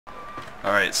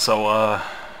Alright, so,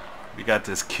 we got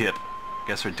this kip.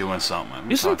 Guess we're doing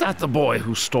something. Isn't that the boy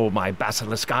who stole my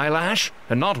basilisk eyelash?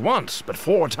 And not once, but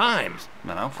 4 times.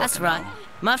 Man, I don't That's fucking right. know.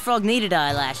 My frog needed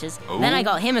eyelashes. Then I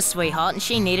got him a sweetheart and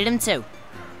she needed him too.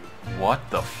 What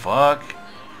the fuck?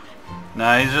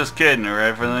 Nah, he's just kidding,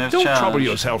 alright, for the next Don't challenge. trouble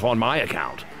yourself on my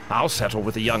account. I'll settle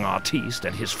with the young artiste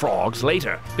and his frogs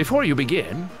later. Before you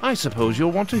begin, I suppose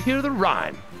you'll want to hear the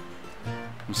rhyme.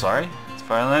 I'm sorry? It's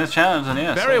for the next challenge, and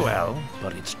yes. Very well,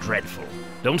 but it's dreadful.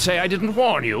 Don't say I didn't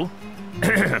warn you.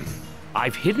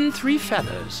 I've hidden 3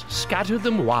 feathers, scattered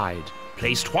them wide,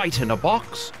 placed white in a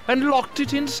box, and locked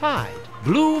it inside.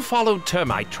 Blue followed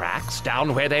termite tracks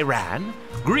down where they ran,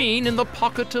 green in the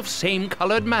pocket of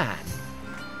same-colored man.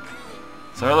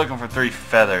 So we're looking for 3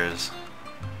 feathers.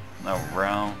 No,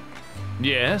 round.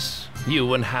 Yes,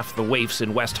 you and half the waifs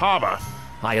in West Harbor.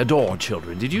 I adore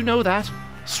children, did you know that?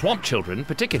 Swamp children,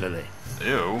 particularly.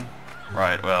 Ew.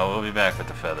 Right, well, we'll be back with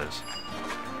the feathers.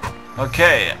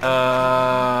 Okay,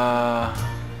 I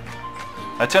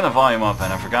turned the volume up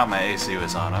and I forgot my AC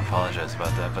was on. I apologize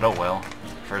about that, but oh well.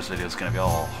 First video is gonna be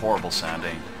all horrible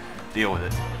sounding. Deal with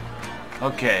it.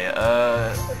 Okay,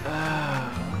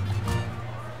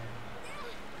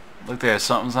 look there,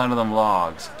 something's under them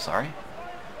logs. Sorry?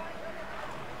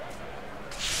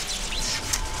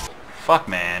 Fuck,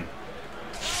 man.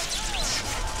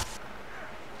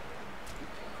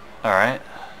 Alright.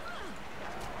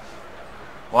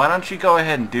 Why don't you go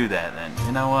ahead and do that then?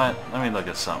 You know what? Let me look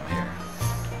at something here.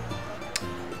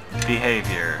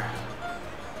 Behavior.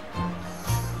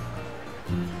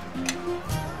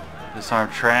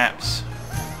 Disarm traps.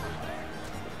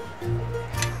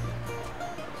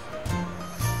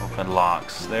 Open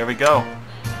locks. There we go.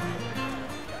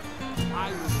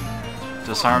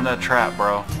 Disarm that trap,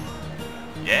 bro.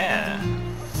 Yeah.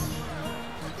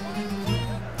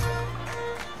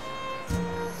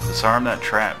 Disarm that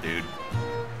trap, dude.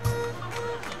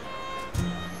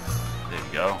 There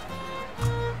you go.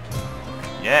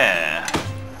 Yeah.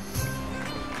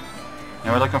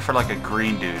 Now we're looking for like a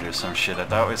green dude or some shit. I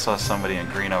thought we saw somebody in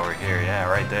green over here. Yeah,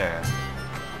 right there.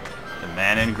 The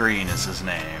man in green is his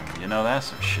name. You know, that's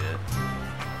some shit.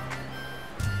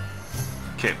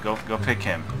 Kid, go pick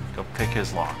him. Go pick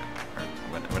his lock.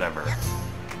 Or whatever.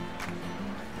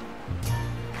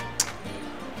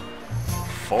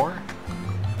 4?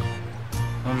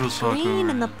 I'm just fucking... Green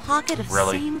in the pocket of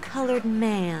Really? same-colored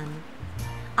man.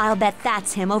 I'll bet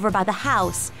that's him over by the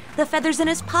house. The feather's in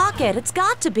his pocket. It's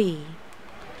got to be.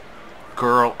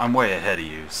 Girl, I'm way ahead of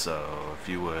you, so if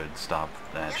you would stop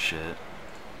that shit.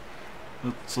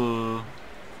 It's a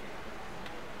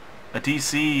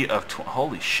DC of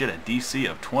holy shit, a DC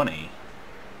of 20.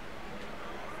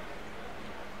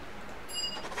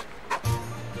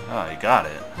 Oh, you got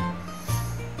it.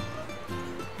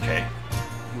 Okay.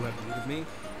 You have need of me?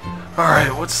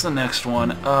 Alright, what's the next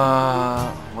one?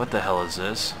 What the hell is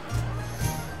this?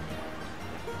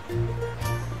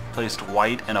 Placed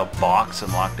white in a box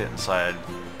and locked it inside.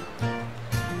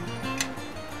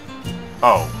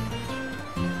 Oh.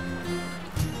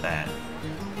 That.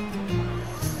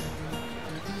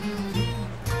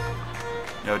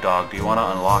 Yo, dog, do you want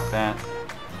to unlock that?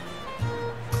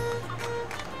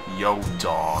 Yo,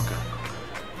 dog.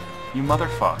 You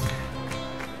motherfuck.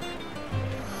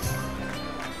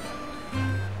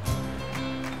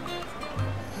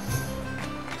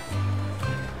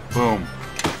 Boom.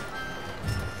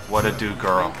 What a do,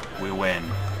 girl. We win.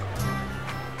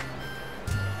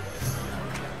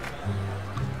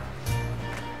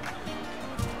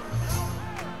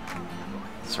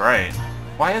 That's right.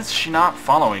 Why is she not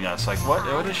following us? Like,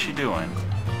 what is she doing?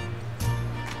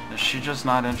 Is she just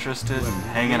not interested in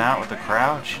hanging out with the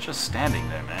crowd? She's just standing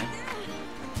there, man.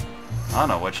 I don't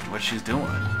know what she's doing.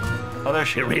 Oh, there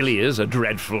she It is. really is a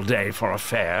dreadful day for a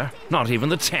fair. Not even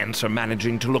the tents are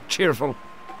managing to look cheerful.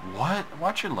 What?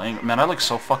 Watch your language. Man, I look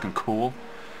so fucking cool.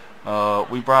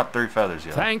 We brought 3 feathers,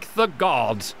 yeah. Thank the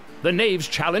gods. The knave's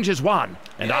challenge is won,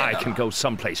 and I can go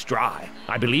someplace dry.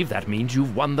 I believe that means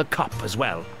you've won the cup as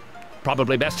well.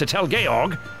 Probably best to tell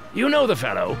Georg. You know the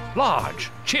fellow. Large,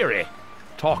 cheery,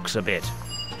 talks a bit.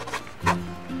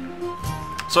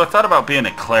 So I thought about being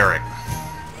a cleric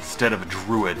instead of a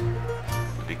druid.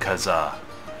 Because,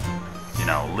 you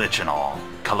know, Lich and all.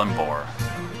 Kalimbor.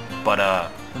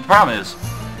 But, the problem is,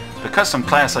 the custom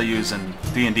class I use in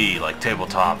D&D, like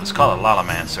tabletop, is called a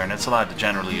Lalamancer, and it's allowed to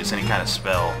generally use any kind of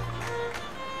spell,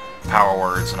 power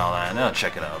words and all that, and they'll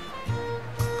check it out.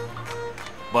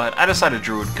 But I decided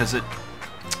Druid because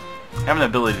having the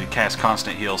ability to cast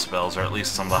constant heal spells, or at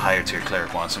least some of the higher tier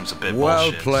cleric ones, seems a bit Well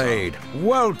bullshit. played.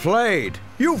 Well played.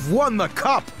 You've won the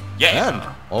cup. Yeah.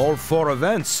 And all 4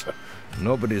 events.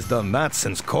 Nobody's done that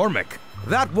since Cormac.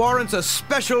 That warrants a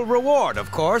special reward,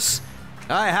 of course.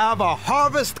 I have a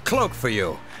harvest cloak for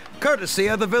you, courtesy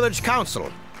of the village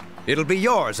council. It'll be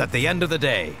yours at the end of the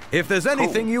day. If there's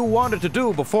anything you wanted to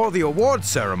do before the award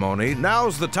ceremony,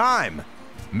 now's the time.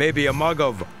 Maybe a mug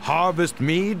of harvest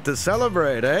mead to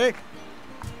celebrate, eh?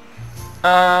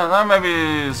 That might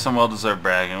be some well-deserved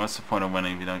bragging. What's the point of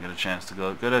winning if you don't get a chance to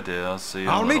go? Good idea. I'll see you in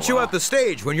a I'll little meet you while. at the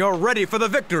stage when you're ready for the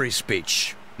victory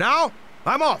speech. Now,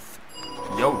 I'm off.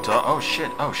 Yo, oh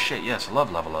shit, yes, I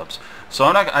love level ups. So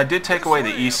I did take away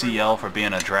the ECL for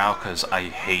being a drow because I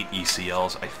hate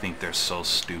ECLs. I think they're so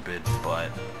stupid, but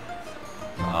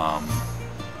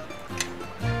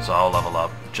so I'll level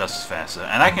up just as fast.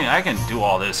 And I can do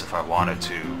all this if I wanted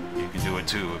to. You can do it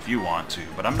too if you want to,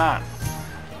 but I'm not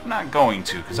going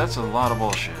to because that's a lot of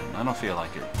bullshit. I don't feel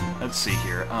like it. Let's see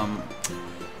here.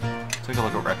 Take a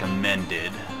look at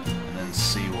recommended and then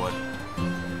see what.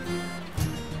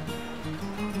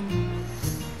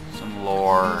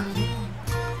 Lore,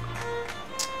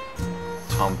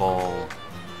 tumble,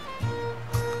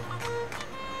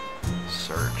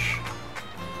 search,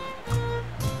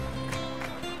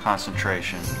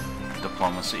 concentration,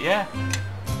 diplomacy. Yeah.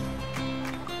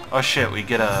 Oh shit, we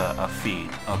get a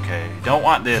feat. Okay, don't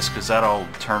want this because that'll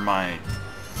turn my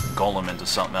golem into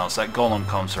something else. That golem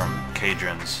comes from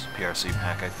Kadrin's PRC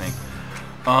pack, I think.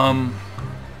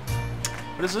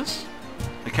 What is this?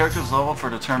 The character's level for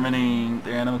determining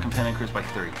their animal companion increased by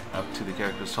 3, up to the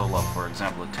character's total level. For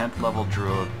example, a 10th level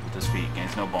druid with this feat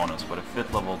gains no bonus, but a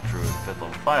 5th level druid, 5th level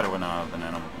fighter would now have an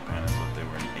animal companion as if they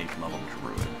were an 8th level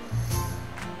druid.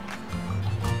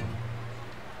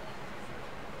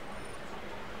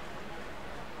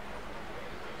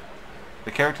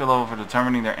 The character level for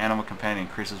determining their animal companion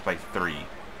increases by 3.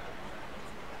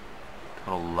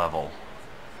 Total level.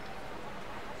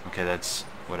 Okay, that's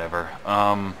whatever.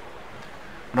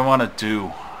 What I want to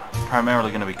do, primarily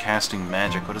going to be casting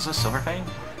magic. What is this, Silverfang?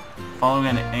 Following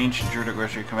an ancient druidic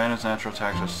ritual, commander's natural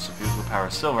attacks are suffused with the power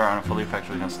of silver and are fully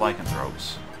effective against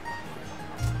lycanthropes.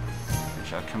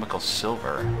 Alchemical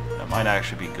silver. That might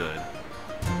actually be good.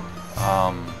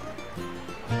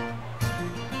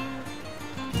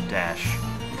 Dash.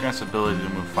 Grants ability to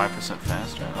move 5%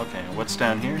 faster. Okay, what's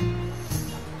down here?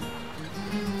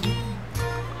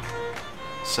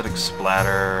 Acidic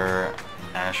splatter.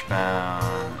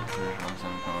 Ashbound.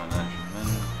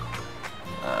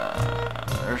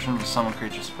 Urgent to summon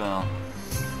creature spell.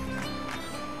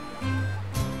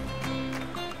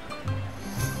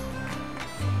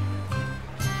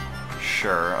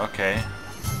 Sure, okay.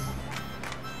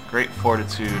 Great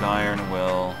Fortitude, Iron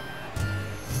Will.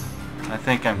 I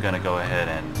think I'm gonna go ahead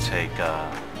and take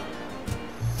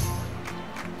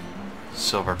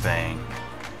Silver Fang.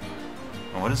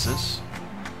 And what is this?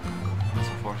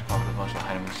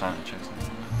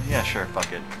 Yeah, sure,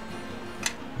 fuck it.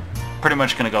 Pretty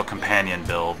much gonna go companion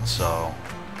build, so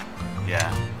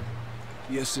yeah.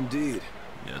 Yes, indeed.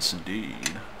 Yes,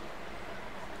 indeed.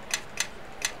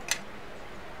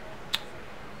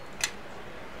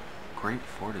 Great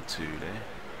Fortitude, eh?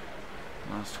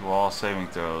 Those to all saving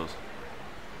throws.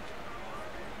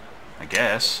 I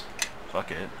guess.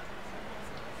 Fuck it.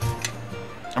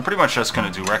 I'm pretty much just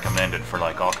gonna do recommended for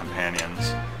like all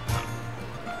companions.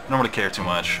 I don't really care too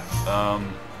much,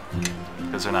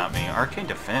 because they're not me. Arcane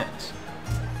Defense.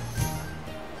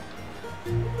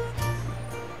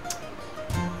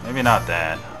 Maybe not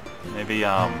that. Maybe,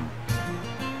 yeah.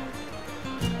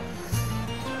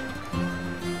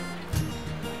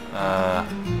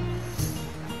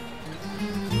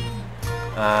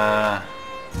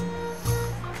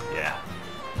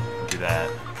 Do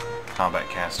that. Combat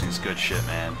casting is good shit,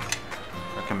 man.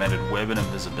 Recommended Web and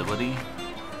Invisibility?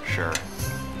 Sure.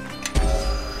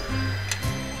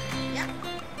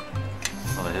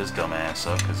 Well, his dumb ass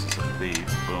up because he's a thief.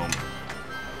 Boom.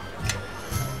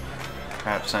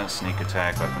 Trap sense, sneak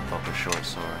attack, weapon focus, short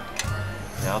sword.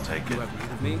 Yeah, I'll take it.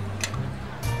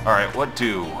 Alright, what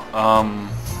do?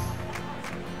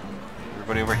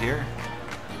 Everybody over here?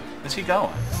 Where's he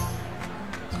going?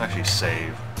 Let's actually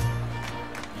save.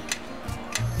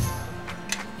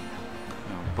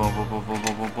 Boom, boom, boom, boom,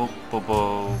 boom, boom, boom, boom,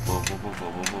 boom, boom, boom,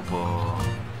 boom,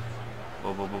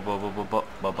 boom,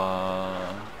 boom,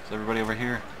 boom. Is everybody over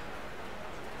here?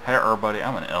 Hey, everybody.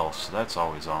 I'm an elf, so that's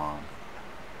always on.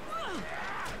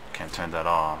 Can't turn that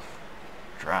off.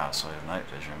 Drow, so I have night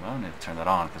vision. I don't need to turn that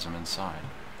on because I'm inside.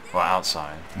 Well,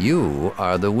 outside. You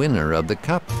are the winner of the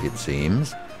cup, it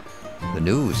seems. The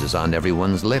news is on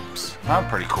everyone's lips. I'm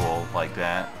pretty cool like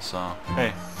that, so...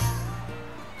 Hey.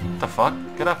 What the fuck?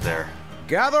 Get up there.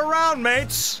 Gather round,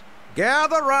 mates.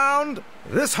 Gather round.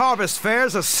 This harvest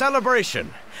fair's a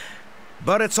celebration.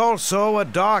 but it's also a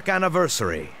dark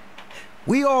anniversary.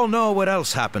 We all know what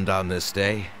else happened on this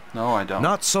day. No, I don't.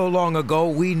 Not so long ago,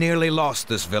 we nearly lost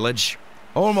this village.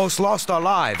 Almost lost our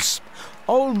lives.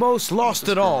 Almost lost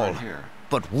it all. Right here.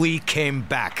 But we came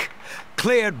back.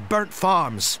 Cleared burnt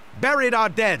farms. Buried our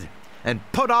dead. And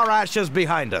put our ashes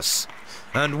behind us.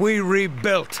 And we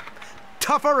rebuilt.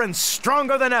 Tougher and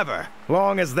stronger than ever.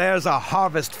 Long as there's a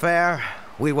harvest fair,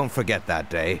 we won't forget that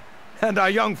day. And our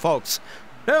young folks,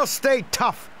 they'll stay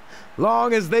tough.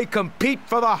 Long as they compete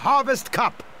for the Harvest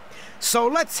Cup. So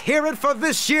let's hear it for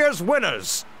this year's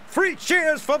winners. 3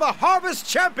 cheers for the Harvest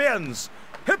Champions.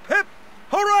 Hip hip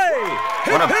hooray!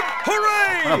 Hip hip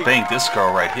hooray! I'm gonna bank this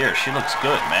girl right here. She looks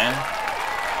good, man.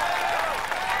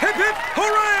 Hip hip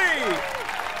hooray!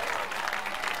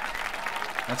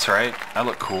 That's right. I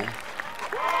look cool.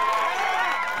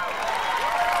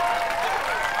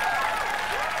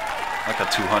 Like a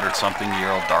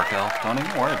 200-something-year-old dark elf. Don't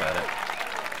even worry about it.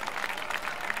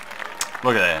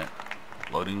 Look at that.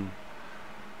 Loading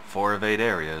 4 of 8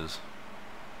 areas.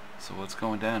 So what's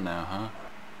going down now, huh?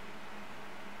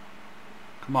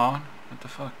 Come on. What the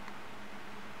fuck?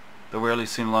 Though rarely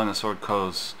seen along the Sword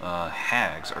Coast,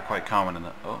 hags are quite common in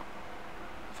the... Oh. What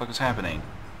the fuck is happening?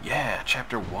 Yeah,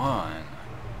 chapter 1.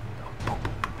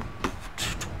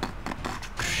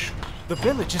 The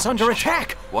village is under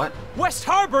attack! What? West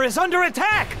Harbor is under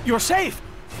attack! You're safe!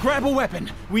 Grab a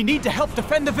weapon. We need to help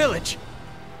defend the village.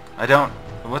 I don't...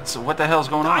 What the hell's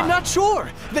going on? I'm not sure.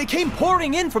 They came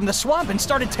pouring in from the swamp and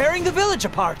started tearing the village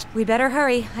apart. We better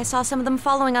hurry. I saw some of them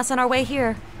following us on our way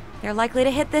here. They're likely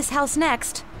to hit this house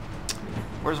next.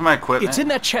 Where's my equipment? It's in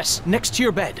that chest next to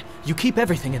your bed. You keep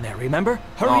everything in there, remember?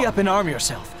 Hurry up and arm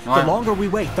yourself. No, the longer we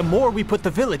wait, the more we put the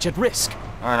village at risk.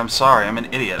 Alright, I'm sorry. I'm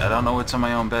an idiot. I don't know what's in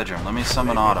my own bedroom. Let me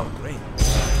summon Autumn.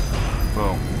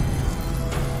 Boom.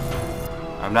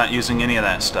 I'm not using any of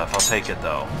that stuff. I'll take it,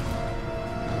 though.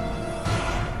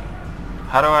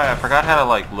 How do I forgot how to,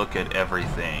 like, look at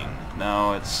everything.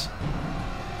 No, it's...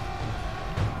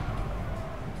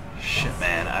 Shit,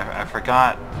 man. I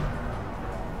forgot...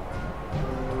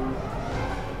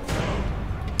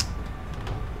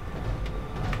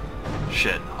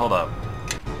 Shit, hold up.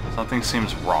 Something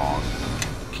seems wrong.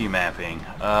 Key mapping.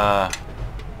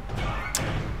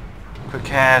 Quick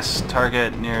cast,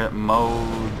 target near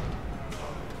mode.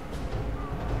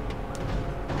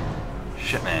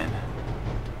 Shit, man.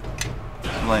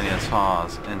 Miscellaneous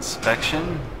pause.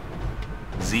 Inspection.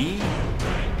 Z?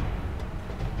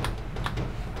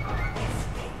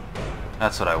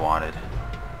 That's what I wanted.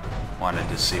 Wanted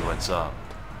to see what's up.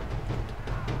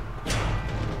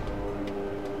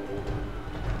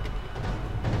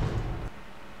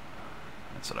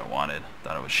 That's what I wanted.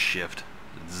 Thought it was shift.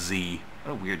 Z.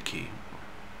 What a weird key.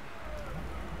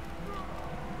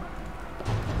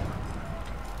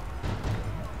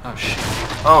 Oh shit.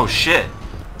 Oh shit!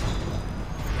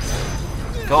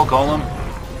 Go, Golem!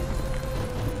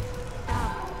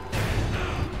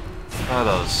 What are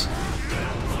those?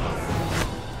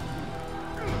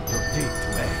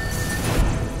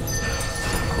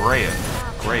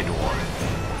 Grey dwarf.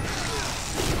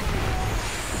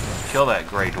 Kill that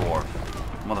grey dwarf.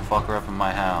 Motherfucker up in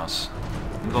my house.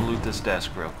 Let me go loot this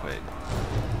desk real quick.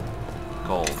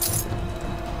 Gold.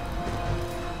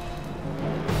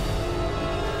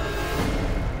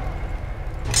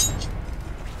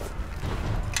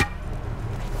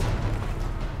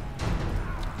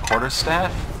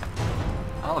 Quarterstaff?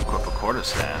 I'll equip a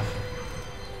quarterstaff.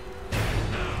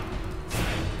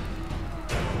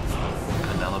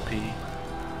 Penelope.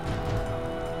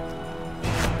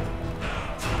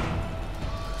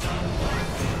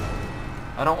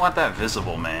 I don't want that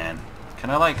visible, man. Can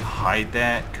I like hide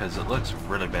that? Cause it looks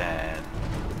really bad.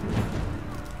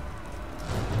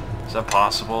 Is that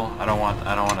possible? I don't want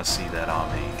to see that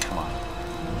on me. Come on.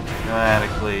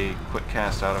 Automatically quick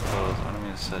cast auto close. I don't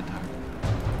mean to set target.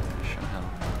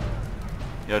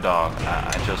 Yo dog,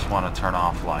 I just want to turn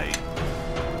off light.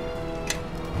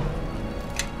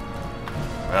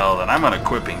 Well, then I'm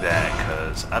unequipping that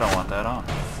because I don't want that on.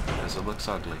 Because it looks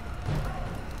ugly.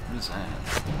 What is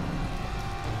that?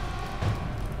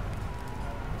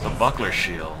 It's a buckler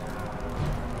shield.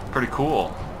 Pretty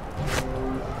cool.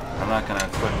 I'm not going to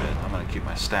equip it. I'm going to keep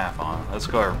my staff on. Let's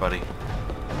go, everybody.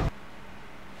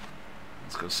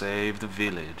 Let's go save the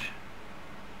village.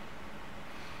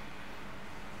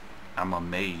 I'm a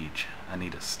mage. I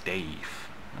need a stave.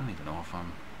 I don't even know if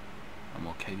I'm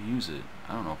okay to use it.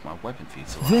 I don't know if my weapon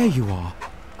feeds allowed. There you are.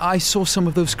 I saw some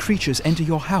of those creatures enter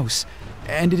your house,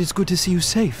 and it is good to see you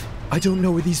safe. I don't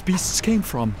know where these beasts came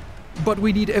from, But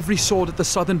we need every sword at the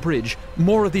southern bridge.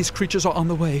 More of these creatures are on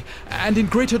the way, and in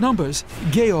greater numbers.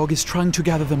 Georg is trying to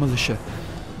gather the militia.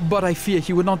 But I fear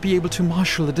he will not be able to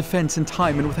marshal a defense in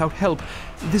time, and without help,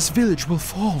 this village will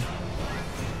fall.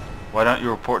 Why don't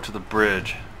you report to the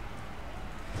bridge?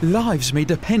 Lives may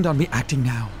depend on me acting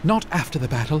now, not after the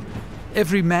battle.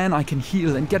 Every man I can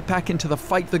heal and get back into the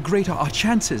fight, the greater our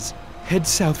chances. Head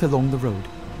south along the road.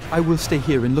 I will stay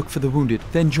here and look for the wounded,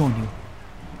 then join you.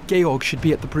 Georg should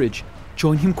be at the bridge.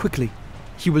 Join him quickly.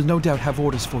 He will no doubt have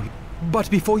orders for you. But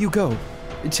before you go,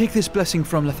 take this blessing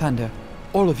from Lathander,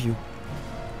 all of you.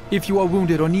 If you are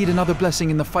wounded or need another blessing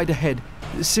in the fight ahead,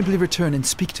 simply return and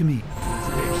speak to me.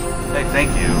 Hey,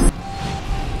 thank you.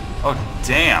 Oh,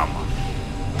 damn.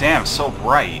 Damn, so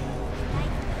bright.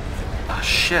 Oh,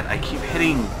 shit, I keep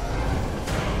hitting...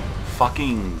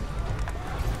 fucking...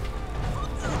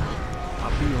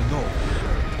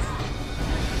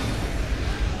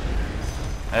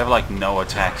 I have like no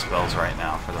attack spells right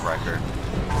now, for the record.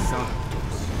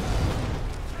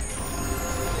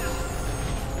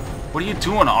 What are you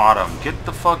doing, Autumn? Get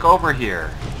the fuck over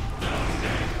here.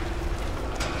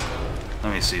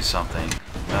 Let me see something.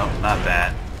 No, not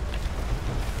that.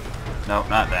 Nope,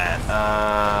 not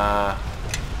that.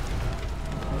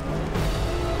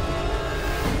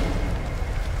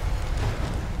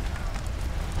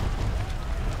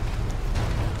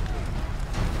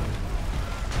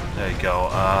 There you go.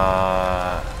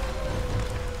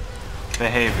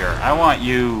 Behavior. I want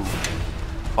you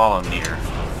follow near.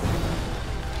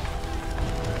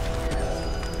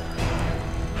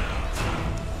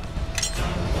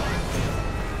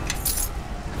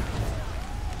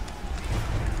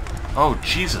 Oh,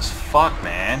 Jesus fuck,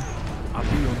 man.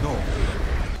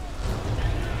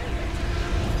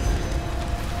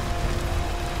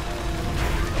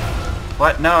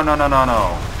 What? No, no, no, no,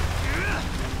 no.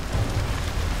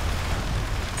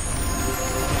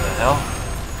 What the hell?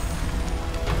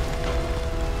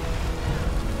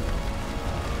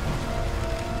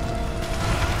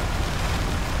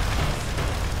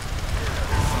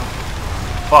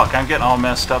 Fuck, I'm getting all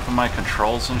messed up in my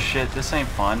controls and shit. This ain't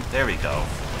fun. There we go.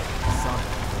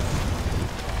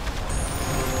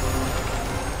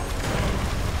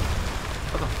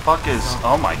 What the fuck is...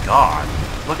 Oh my god.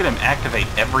 Look at him activate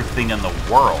everything in the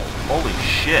world. Holy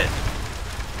shit.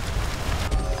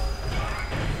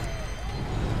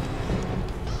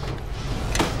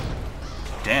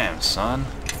 Damn, son.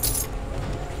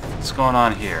 What's going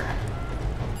on here?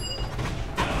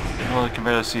 Well, I can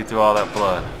barely see through all that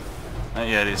blood. Not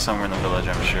yet, he's somewhere in the village,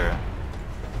 I'm sure.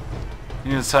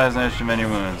 You need size and extra many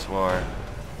wounds, War.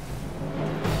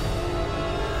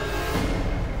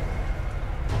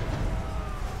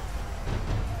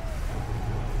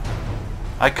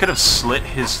 I could have slit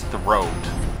his throat.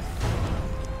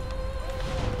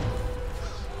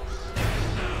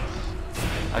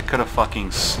 I could have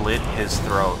fucking slit his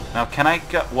throat. Now can I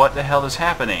get... What the hell is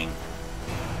happening?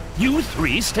 You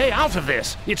three stay out of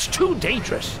this. It's too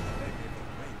dangerous.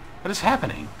 What is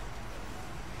happening?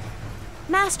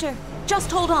 Master,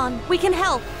 just hold on. We can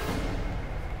help.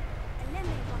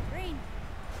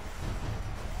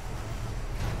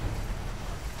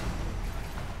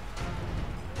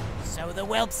 So the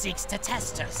whelp seeks to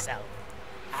test herself.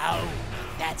 How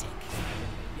pathetic.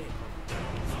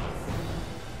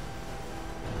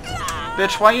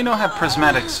 Bitch, why you don't have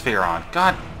prismatic sphere on?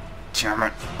 God damn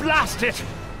it. Blast it!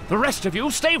 The rest of you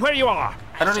stay where you are.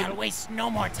 I shall waste no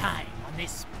more time on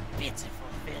this pitiful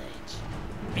village.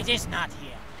 It is not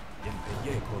here.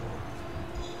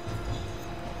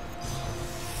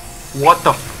 What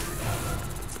the f...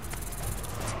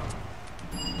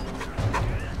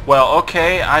 Well,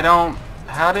 okay, I don't...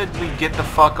 How did we get the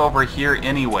fuck over here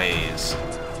anyways?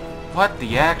 What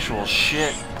the actual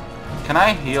shit? Can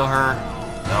I heal her?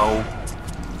 No.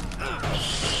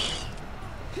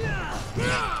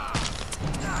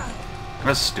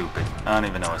 That's stupid. I don't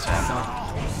even know what's happening.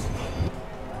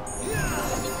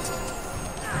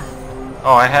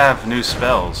 Oh, I have new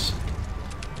spells.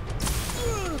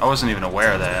 I wasn't even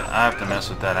aware of that. I have to mess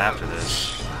with that after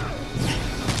this.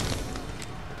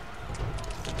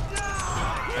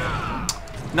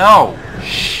 No!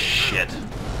 Shit.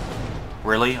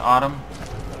 Really, Autumn?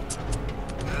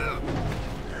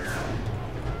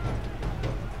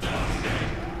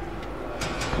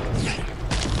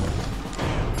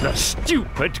 The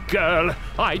stupid girl!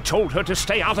 I told her to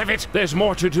stay out of it. There's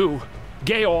more to do.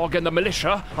 Georg and the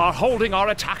militia are holding our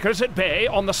attackers at bay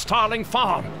on the Starling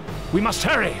Farm. We must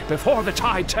hurry before the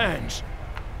tide turns.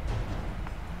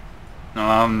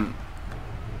 Yeah?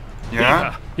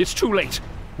 Eva, it's too late.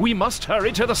 We must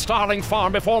hurry to the Starling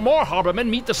Farm before more harbormen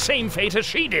meet the same fate as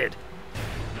she did.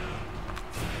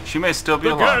 She may still be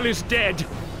The alive. girl is dead.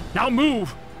 Now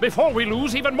move, before we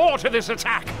lose even more to this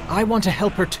attack. I want to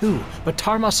help her too, but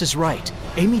Tarmas is right.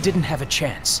 Amy didn't have a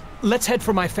chance. Let's head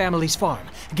for my family's farm.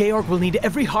 Georg will need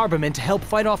every harborman to help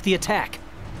fight off the attack.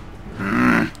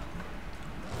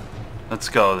 Let's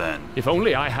go then. If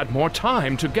only I had more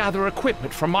time to gather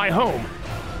equipment from my home.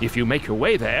 If you make your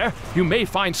way there, you may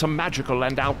find some magical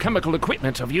and alchemical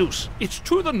equipment of use. It's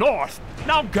to the north.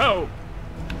 Now go!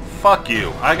 Fuck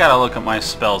you. I gotta look at my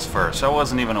spells first. I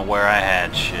wasn't even aware I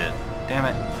had shit. Damn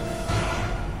it.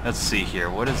 Let's see here.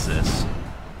 What is this?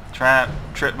 Trap.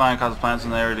 Trip mine causes plants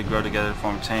in the area to grow together to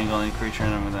form a tangle. Any creature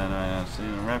in them with that I see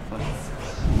in a red flag.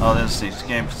 Oh, this needs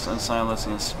game silence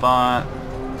in the spot.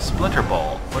 Splinter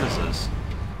Bowl. What is this?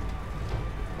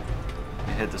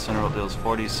 You hit the center roll deals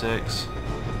 46.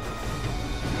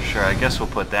 Sure, I guess we'll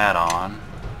put that on.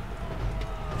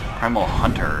 Primal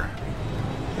Hunter.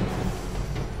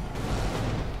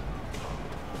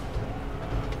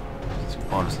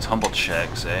 Bonus tumble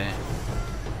checks, eh?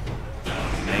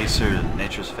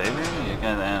 Nature's favor? You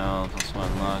got the animal plus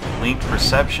 1 luck. Linked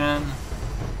perception.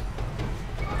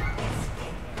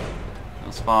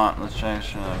 Let's check,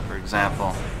 for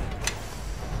example.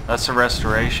 That's a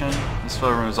restoration. This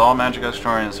spell removes all magic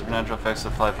extraordinary and supernatural effects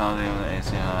of flight penalty with the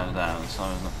AC down.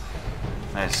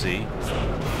 I see.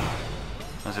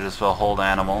 That's a spell hold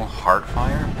animal.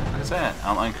 Heartfire? What is that?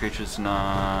 Outline creatures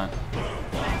not.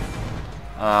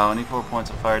 When equal points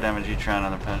of fire damage each round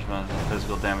on the punishment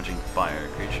physical damaging fire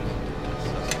creatures.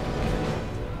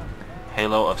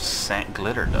 Halo of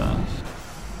glitter dust.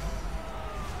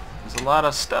 There's a lot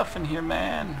of stuff in here,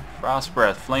 man. Frost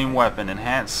breath, flame weapon,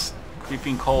 enhanced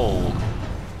creeping cold.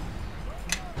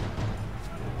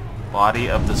 Body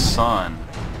of the sun.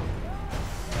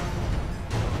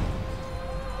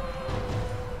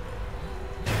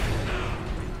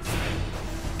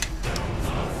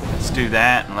 Let's do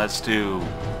that, and let's do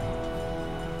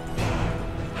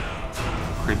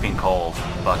creeping cold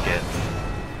bucket.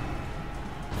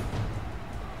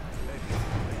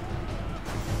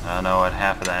 I don't know what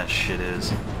half of that shit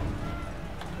is.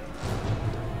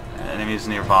 Enemies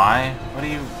nearby? What do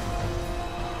you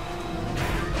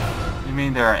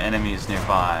mean there are enemies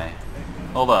nearby?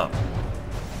 Hold up.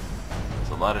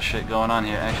 There's a lot of shit going on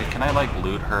here. Actually, can I like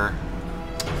loot her?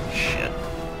 Shit.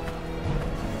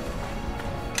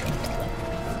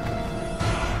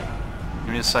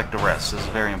 Give me a sec to rest. This is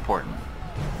very important.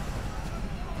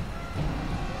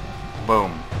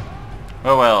 Boom.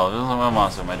 Oh well, this is a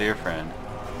monster, my dear friend.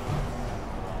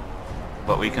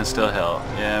 But we can still help.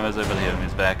 Yeah, as I believe him,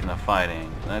 he's back in the fighting.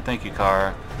 Thank you,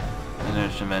 Kara.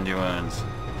 And to mend your wounds.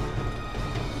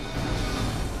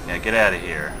 Yeah, get out of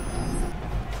here.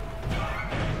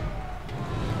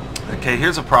 Okay,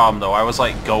 here's a problem though. I was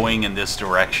like going in this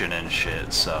direction and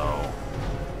shit, so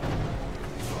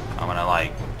I'm gonna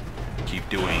like keep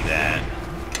doing that.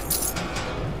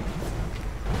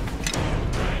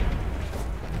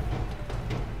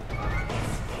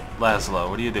 Laszlo,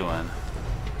 what are you doing?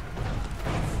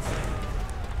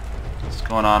 What's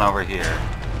going on over here?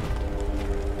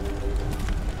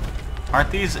 Aren't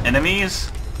these enemies?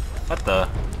 What the?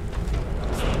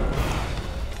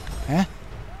 Huh?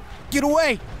 Get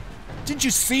away! Didn't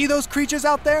you see those creatures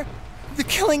out there? They're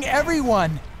killing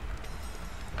everyone!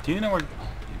 Do you know where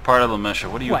you're part of the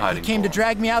mission? What are you hiding you came for? to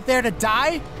drag me out there to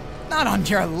die? Not on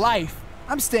your life.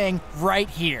 I'm staying right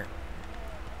here.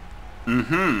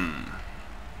 Mm-hmm.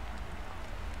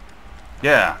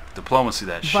 Yeah, diplomacy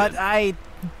that shit. But I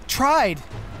tried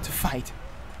to fight.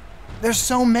 There's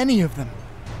so many of them.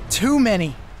 Too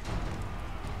many.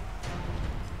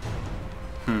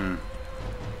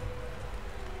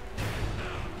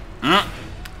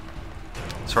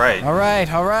 That's right.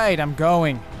 All right, I'm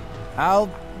going. I'll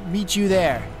meet you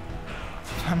there.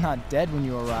 I'm not dead when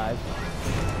you arrive.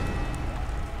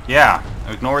 Yeah,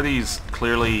 ignore these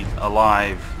clearly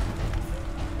alive.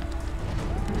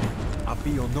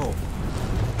 Apio no.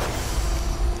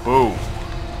 Boo.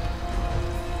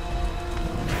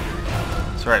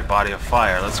 That's right, body of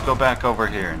fire. Let's go back over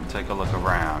here and take a look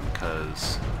around,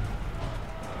 because...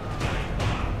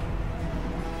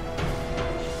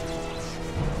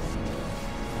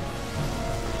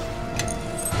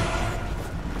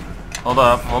 Hold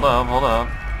up.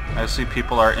 I see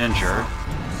people are injured.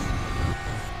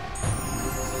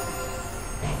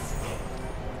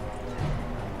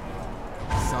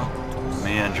 Let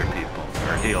me injure people,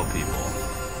 or heal people.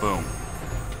 Boom.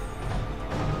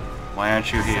 Why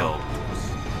aren't you healed?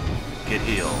 Get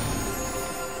healed.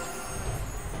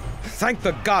 Thank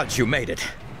the gods you made it.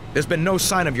 There's been no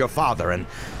sign of your father, and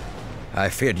I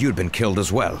feared you'd been killed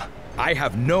as well. I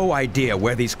have no idea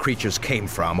where these creatures came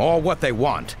from or what they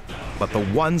want. but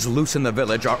the ones loose in the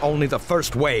village are only the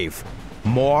first wave.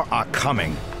 More are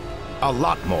coming. A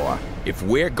lot more. If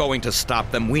we're going to stop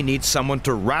them, we need someone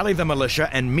to rally the militia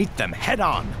and meet them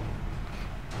head-on.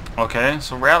 Okay,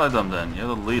 so rally them then. You're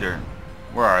the leader.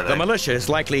 Where are they? The militia is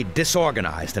likely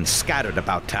disorganized and scattered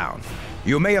about town.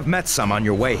 You may have met some on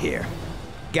your way here.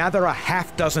 Gather a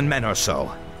half-dozen men or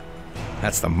so.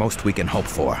 That's the most we can hope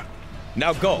for.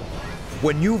 Now go.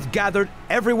 When you've gathered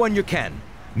everyone you can,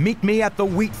 meet me at the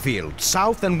wheat field,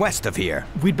 south and west of here.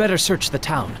 We'd better search the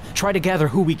town, try to gather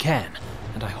who we can,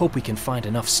 and I hope we can find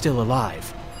enough still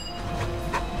alive.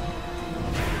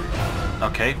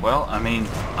 Okay, well, I mean,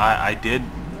 I did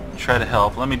try to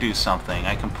help. Let me do something.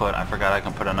 I forgot I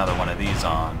can put another one of these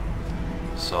on.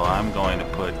 So I'm going to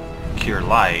put Cure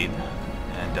Light,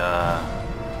 and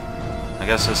I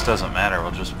guess this doesn't matter.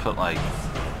 We'll just put, like,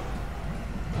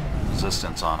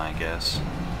 Resistance on, I guess.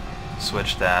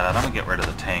 Switch that. I'm gonna get rid of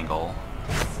the Tangle.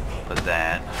 Put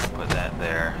that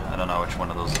there. I don't know which one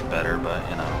of those is better, but,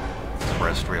 you know, let's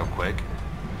rest real quick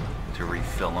to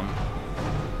refill them.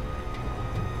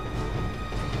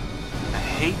 I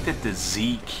hate that the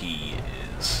Z key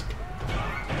is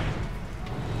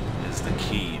the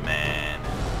key, man.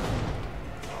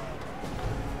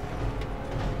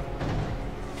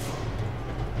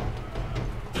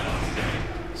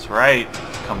 That's right.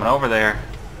 Coming over there.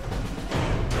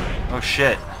 Oh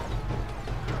shit.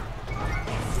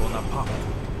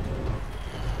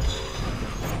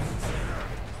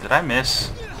 Did I miss?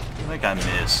 I think I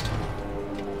missed.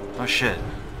 Oh shit.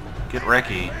 Get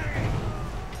wrecky.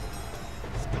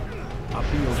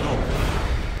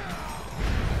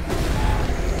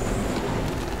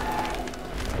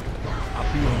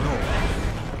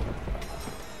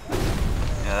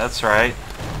 Yeah, that's right.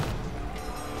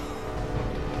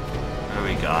 What do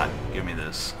we got? Give me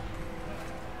this.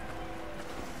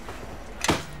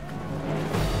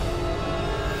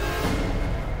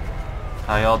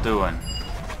 How y'all doing?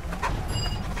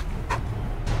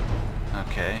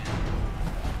 Okay.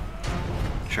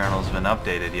 Journal's been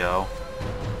updated, yo.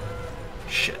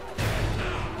 Shit.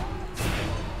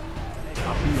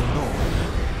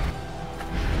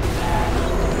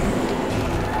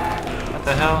 What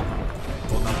the hell?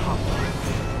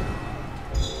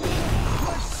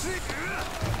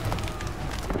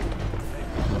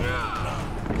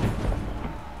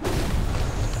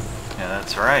 Yeah,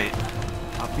 that's right.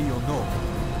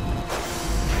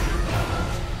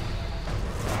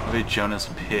 Look at Jonas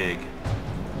Pig.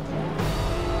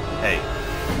 Hey.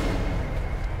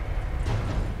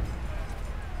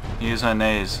 Use my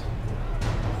nays.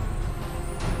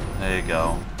 There you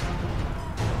go.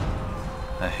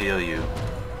 I heal you.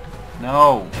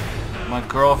 No! My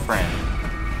girlfriend.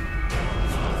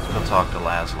 Let's go talk to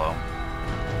Laszlo.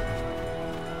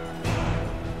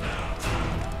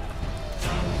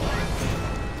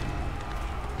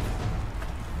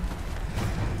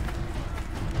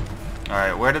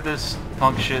 Alright, where did this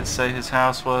punk shit say his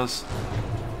house was?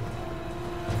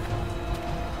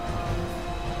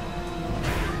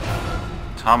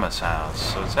 Thomas'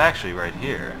 house, so it's actually right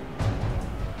here.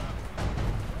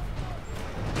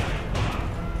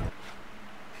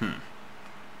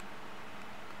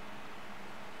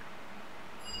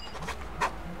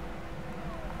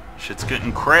 Shit's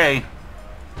getting cray.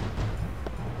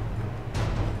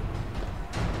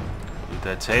 Loot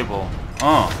that table.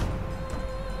 Oh.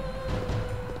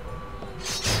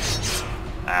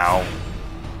 Ow.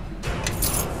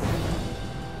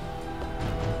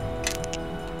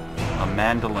 A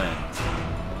mandolin.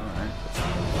 Alright.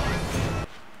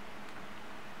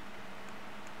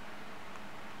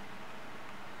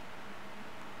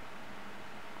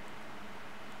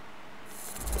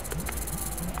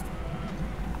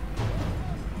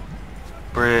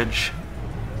 Bridge.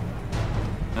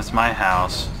 That's my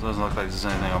house. It doesn't look like there's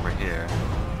anything over here.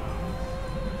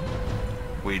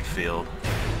 Wheat field.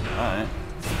 Alright.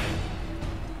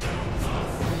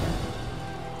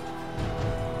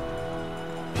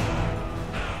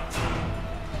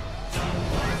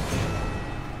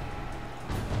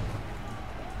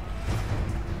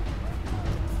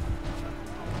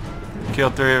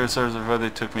 Killed 3 of the soldiers before they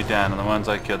took me down, and the ones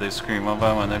I killed, they screamed one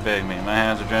by one, they begged me. My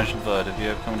hands are drenched in blood. If you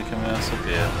have come to kill me, so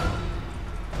be it.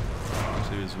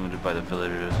 So he was wounded by the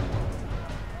villagers.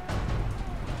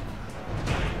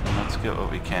 Let's get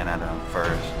what we can out of him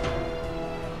first.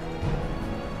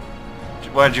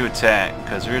 Why'd you attack?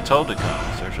 Because we were told to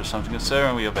come. Search for something to serve,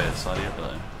 and we obey the slaughter of your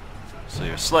village. So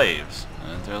you're slaves,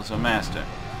 and there's a master.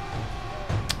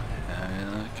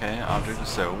 Okay, object to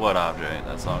serve. What object?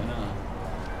 That's all we know.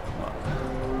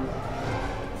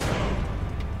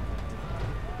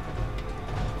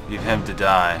 Leave him to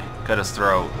die. Cut his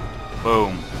throat.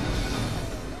 Boom.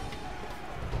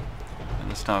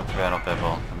 stomach for battle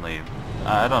pebble and leave.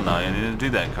 I don't know, he didn't do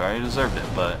that, Car. He deserved it,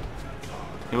 but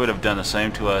he would have done the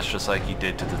same to us just like he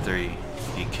did to the 3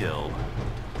 he killed.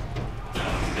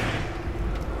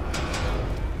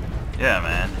 Yeah,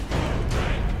 man.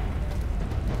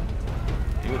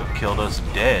 He would have killed us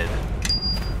dead.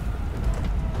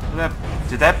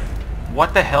 Did that...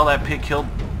 What the hell, that pig killed...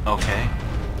 Okay.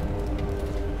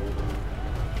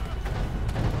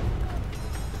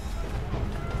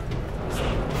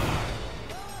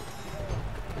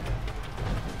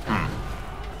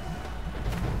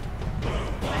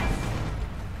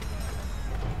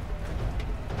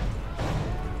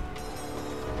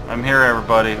 I'm here,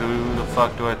 everybody. Who the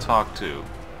fuck do I talk to?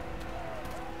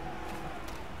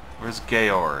 Where's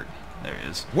Georg? There he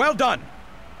is. Well done!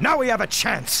 Now we have a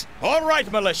chance! All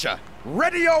right, militia!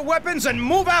 Ready your weapons and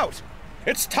move out!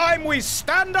 It's time we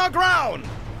stand our ground!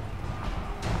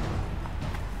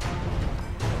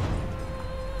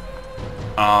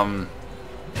 I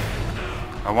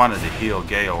wanted to heal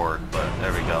Georg, but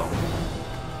there we go.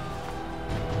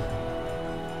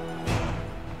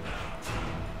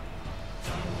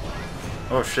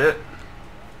 Oh shit.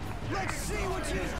 Let's see what you've